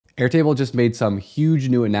Airtable just made some huge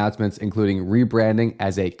new announcements, including rebranding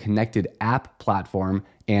as a connected app platform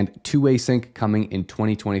and two-way sync coming in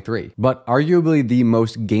 2023. But arguably the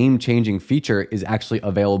most game-changing feature is actually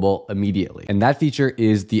available immediately. And that feature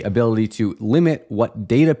is the ability to limit what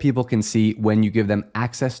data people can see when you give them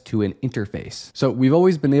access to an interface. So we've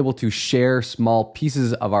always been able to share small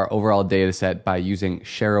pieces of our overall data set by using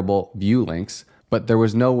shareable view links, but there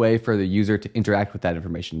was no way for the user to interact with that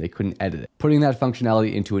information. They couldn't edit it. Putting that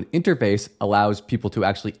functionality into an interface allows people to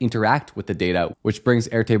actually interact with the data, which brings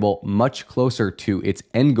Airtable much closer to its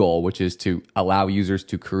end goal, which is to allow users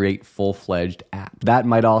to create full-fledged apps. That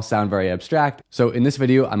might all sound very abstract. So in this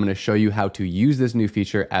video, I'm gonna show you how to use this new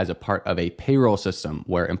feature as a part of a payroll system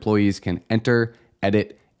where employees can enter,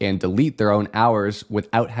 edit, and delete their own hours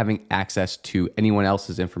without having access to anyone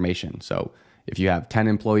else's information. So if you have 10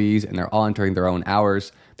 employees and they're all entering their own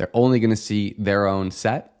hours, they're only going to see their own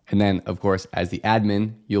set. And then, of course, as the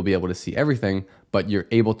admin, you'll be able to see everything, but you're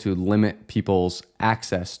able to limit people's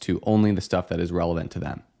access to only the stuff that is relevant to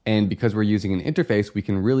them. And because we're using an interface, we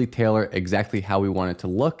can really tailor exactly how we want it to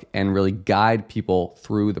look and really guide people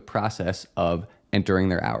through the process of entering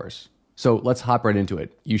their hours. So let's hop right into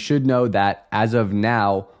it. You should know that as of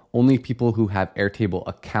now, only people who have Airtable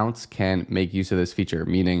accounts can make use of this feature,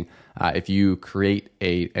 meaning if you create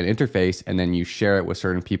an interface and then you share it with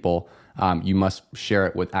certain people, you must share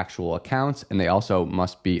it with actual accounts, and they also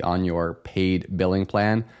must be on your paid billing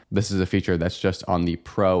plan. This is a feature that's just on the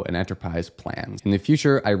Pro and Enterprise plans. In the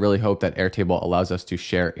future, I really hope that Airtable allows us to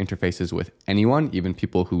share interfaces with anyone, even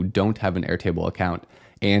people who don't have an Airtable account.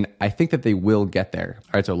 And I think that they will get there. All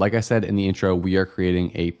right, so like I said in the intro, we are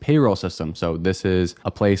creating a payroll system. So this is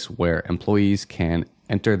a place where employees can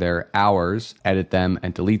enter their hours, edit them,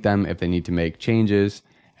 and delete them if they need to make changes.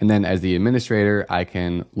 And then as the administrator, I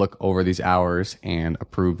can look over these hours and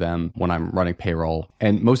approve them when I'm running payroll.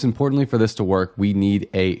 And most importantly for this to work, we need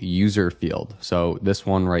a user field. So this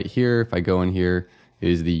one right here, if I go in here,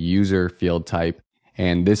 is the user field type.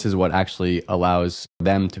 And this is what actually allows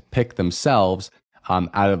them to pick themselves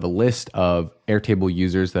out of a list of Airtable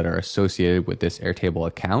users that are associated with this Airtable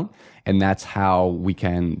account. And that's how we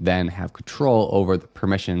can then have control over the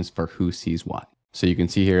permissions for who sees what. So you can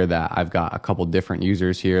see here that I've got a couple different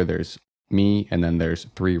users here. There's me, and then there's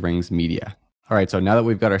 3 Rings Media. All right, so now that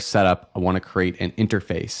we've got our setup, I want to create an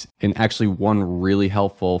interface. And actually one really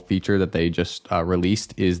helpful feature that they just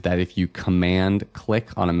released is that if you command click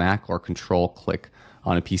on a Mac or control click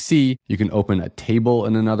on a PC, you can open a table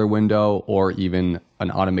in another window or even an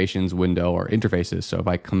automations window or interfaces. So if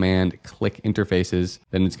I command click interfaces,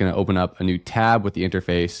 then it's going to open up a new tab with the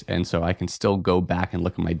interface. And so I can still go back and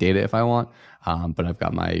look at my data if I want, but I've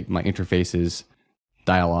got my interfaces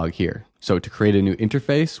dialog here. So to create a new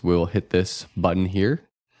interface, we'll hit this button here.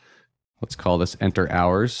 Let's call this enter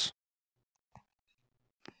hours.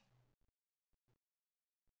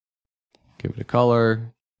 Give it a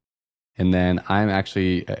color. And then I'm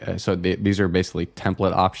actually, these are basically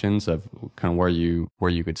template options of kind of where you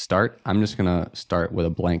could start. I'm just gonna start with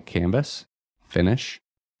a blank canvas, finish.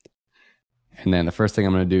 And then the first thing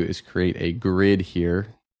I'm gonna do is create a grid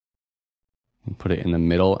here and put it in the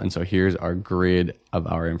middle. And so here's our grid of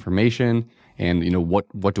our information. And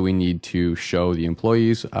what do we need to show the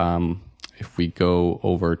employees? If we go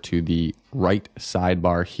over to the right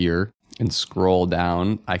sidebar here and scroll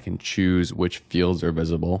down, I can choose which fields are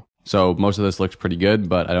visible. So most of this looks pretty good,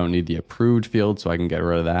 but I don't need the approved field, so I can get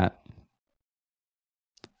rid of that.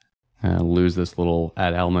 I'll lose this little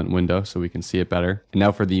add element window so we can see it better. And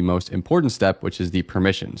now for the most important step, which is the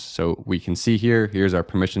permissions. So we can see here's our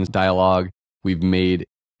permissions dialog. We've made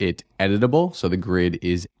it editable, so the grid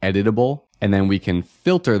is editable. And then we can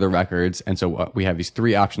filter the records. And so we have these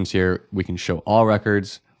 3 options here. We can show all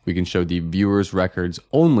records, we can show the viewer's records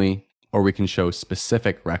only, or we can show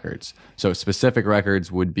specific records. So specific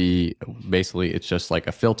records would be basically, it's just like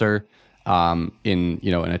a filter in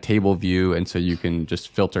a table view. And so you can just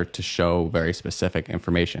filter to show very specific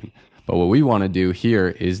information. But what we want to do here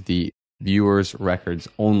is the viewers records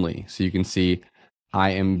only. So you can see I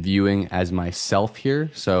am viewing as myself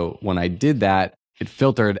here. So when I did that, it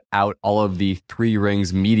filtered out all of the 3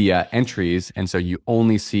 Rings Media entries. And so you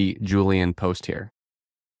only see Julian post here.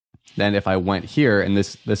 Then if I went here, and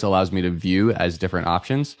this allows me to view as different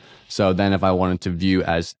options. So then if I wanted to view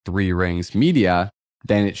as 3 Rings Media,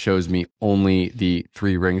 then it shows me only the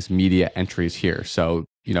 3 Rings Media entries here. So,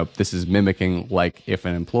 this is mimicking like if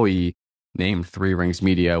an employee named 3 Rings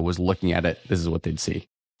Media was looking at it, this is what they'd see.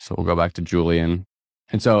 So we'll go back to Julian.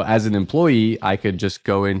 And so as an employee, I could just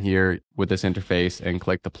go in here with this interface and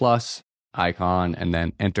click the plus icon and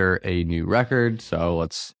then enter a new record. So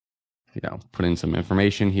let's put in some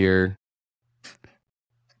information here.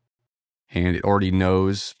 And it already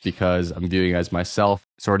knows, because I'm viewing as myself,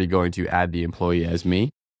 it's already going to add the employee as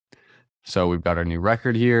me. So we've got our new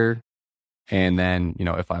record here. And then,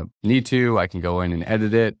 if I need to, I can go in and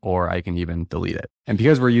edit it, or I can even delete it. And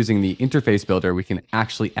because we're using the interface builder, we can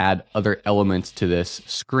actually add other elements to this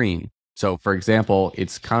screen. So for example,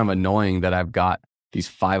 it's kind of annoying that I've got these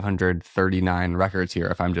 539 records here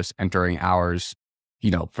if I'm just entering hours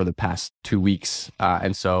for the past 2 weeks.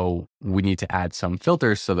 And so we need to add some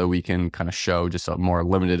filters so that we can kind of show just a more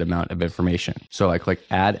limited amount of information. So I click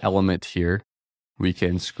add element here. We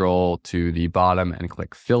can scroll to the bottom and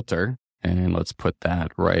click filter. And let's put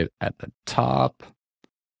that right at the top.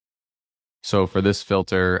 So for this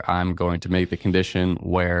filter, I'm going to make the condition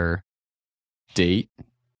where date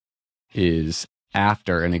is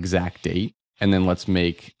after an exact date. And then let's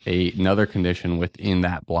make another condition within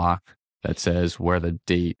that block that says where the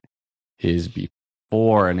date is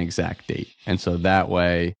before an exact date. And so that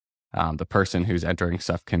way, the person who's entering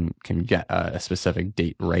stuff can get a specific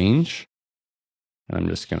date range. And I'm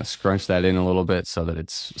just going to scrunch that in a little bit so that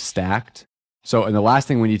it's stacked. So, and the last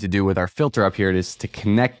thing we need to do with our filter up here is to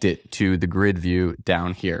connect it to the grid view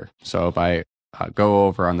down here. So if I go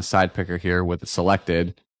over on the side picker here with it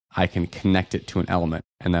selected, I can connect it to an element.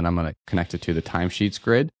 And then I'm going to connect it to the timesheets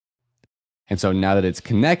grid. And so now that it's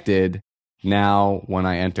connected, now when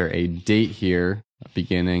I enter a date here, a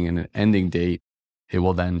beginning and an ending date, it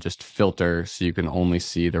will then just filter so you can only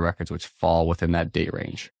see the records which fall within that date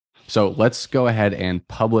range. So let's go ahead and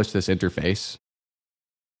publish this interface.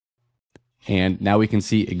 And now we can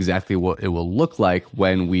see exactly what it will look like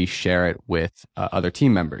when we share it with other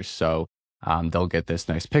team members. So they'll get this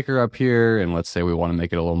nice picker up here. And let's say we want to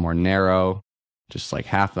make it a little more narrow, just like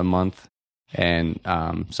half the month. And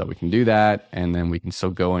so we can do that. And then we can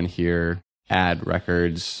still go in here, add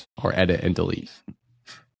records, or edit and delete.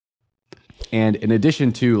 And in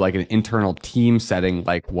addition to like an internal team setting,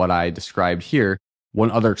 like what I described here, one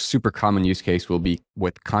other super common use case will be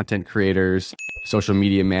with content creators, social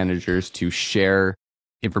media managers to share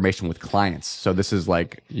information with clients. So this is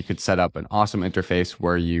like, you could set up an awesome interface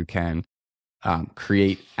where you can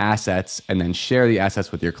create assets and then share the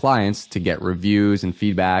assets with your clients to get reviews and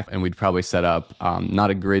feedback. And we'd probably set up not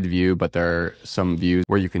a grid view, but there are some views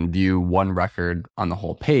where you can view one record on the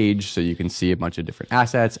whole page. So you can see a bunch of different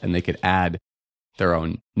assets, and they could add their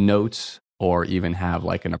own notes or even have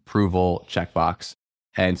like an approval checkbox.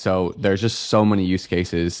 And so there's just so many use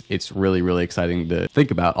cases. It's really, really exciting to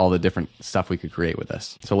think about all the different stuff we could create with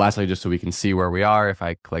this. So lastly, just so we can see where we are, if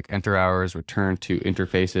I click enter hours, return to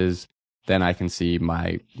interfaces, then I can see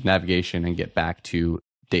my navigation and get back to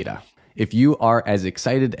data. If you are as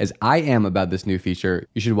excited as I am about this new feature,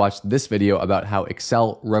 you should watch this video about how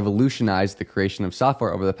Excel revolutionized the creation of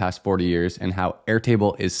software over the past 40 years and how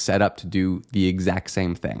Airtable is set up to do the exact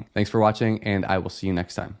same thing. Thanks for watching, and I will see you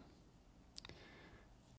next time.